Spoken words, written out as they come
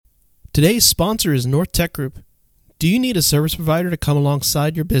Today's sponsor is North Tech Group. Do you need a service provider to come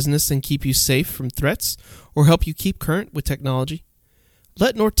alongside your business and keep you safe from threats or help you keep current with technology?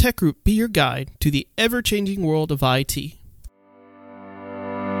 Let North Tech Group be your guide to the ever-changing world of IT.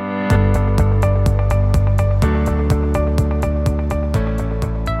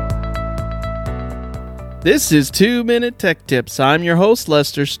 This is 2-Minute Tech Tips. I'm your host,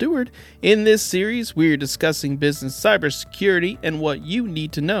 Lester Stewart. In this series, we're discussing business cybersecurity and what you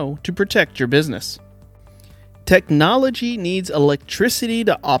need to know to protect your business. Technology needs electricity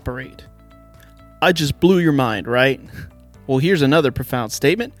to operate. I just blew your mind, right? Well, here's another profound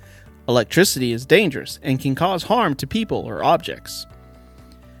statement. Electricity is dangerous and can cause harm to people or objects.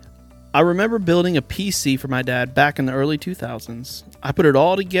 I remember building a PC for my dad back in the early 2000s. I put it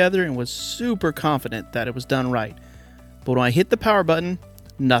all together and was super confident that it was done right. But when I hit the power button,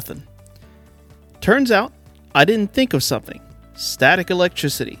 nothing. Turns out, I didn't think of something. Static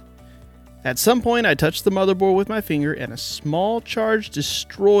electricity. At some point, I touched the motherboard with my finger and a small charge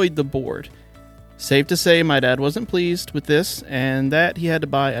destroyed the board. Safe to say, my dad wasn't pleased with this and that he had to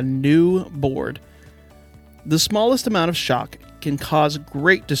buy a new board. The smallest amount of shock can cause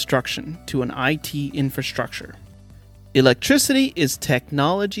great destruction to an IT infrastructure. Electricity is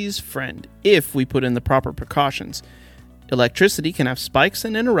technology's friend if we put in the proper precautions. Electricity can have spikes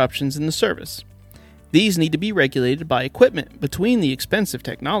and interruptions in the service. These need to be regulated by equipment between the expensive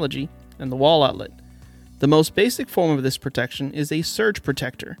technology and the wall outlet. The most basic form of this protection is a surge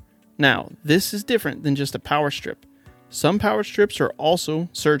protector. Now, this is different than just a power strip. Some power strips are also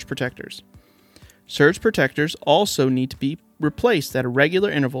surge protectors. Surge protectors also need to be replaced at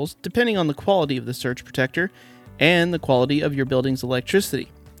regular intervals depending on the quality of the surge protector and the quality of your building's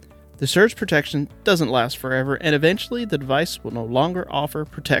electricity. The surge protection doesn't last forever and eventually the device will no longer offer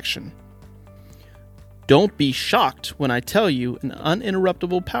protection. Don't be shocked when I tell you an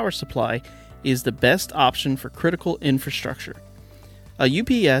uninterruptible power supply is the best option for critical infrastructure. A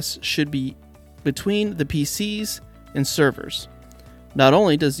UPS should be between the PCs and servers. Not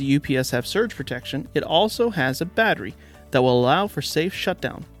only does the UPS have surge protection, it also has a battery that will allow for safe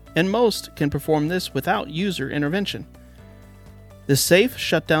shutdown, and most can perform this without user intervention. The safe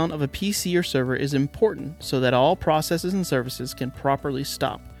shutdown of a PC or server is important so that all processes and services can properly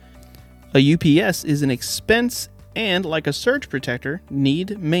stop. A UPS is an expense and, like a surge protector,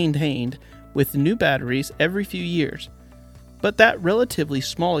 need maintained with new batteries every few years. But that relatively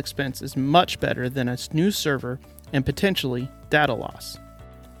small expense is much better than a new server and potentially data loss.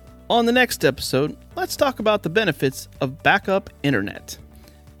 On the next episode, let's talk about the benefits of backup internet.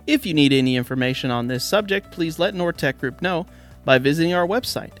 If you need any information on this subject, please let North Tech Group know by visiting our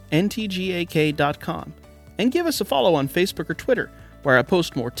website, ntgak.com, and give us a follow on Facebook or Twitter, where I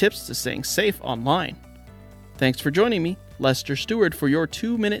post more tips to staying safe online. Thanks for joining me, Lester Stewart, for your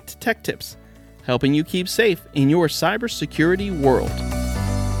 2-Minute Tech Tips, helping you keep safe in your cybersecurity world.